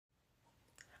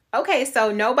Okay,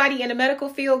 so nobody in the medical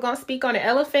field gonna speak on the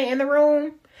elephant in the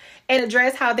room and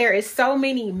address how there is so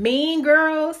many mean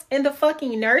girls in the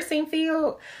fucking nursing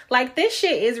field. Like, this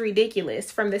shit is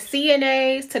ridiculous. From the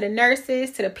CNAs to the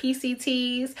nurses to the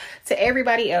PCTs to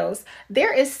everybody else.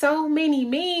 There is so many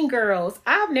mean girls.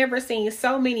 I've never seen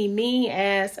so many mean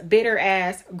ass, bitter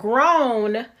ass,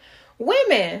 grown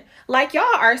women. Like, y'all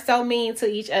are so mean to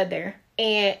each other.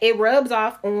 And it rubs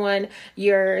off on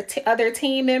your other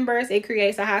team members. It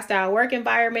creates a hostile work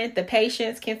environment. The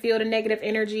patients can feel the negative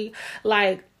energy.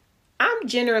 Like, I'm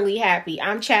generally happy.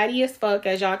 I'm chatty as fuck,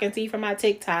 as y'all can see from my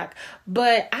TikTok.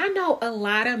 But I know a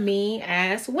lot of mean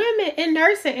ass women in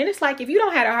nursing. And it's like, if you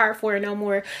don't have a heart for it no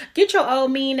more, get your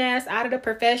old mean ass out of the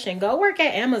profession. Go work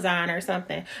at Amazon or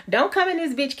something. Don't come in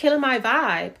this bitch killing my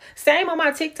vibe. Same on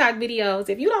my TikTok videos.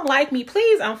 If you don't like me,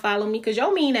 please unfollow me because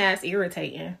your mean ass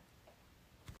irritating.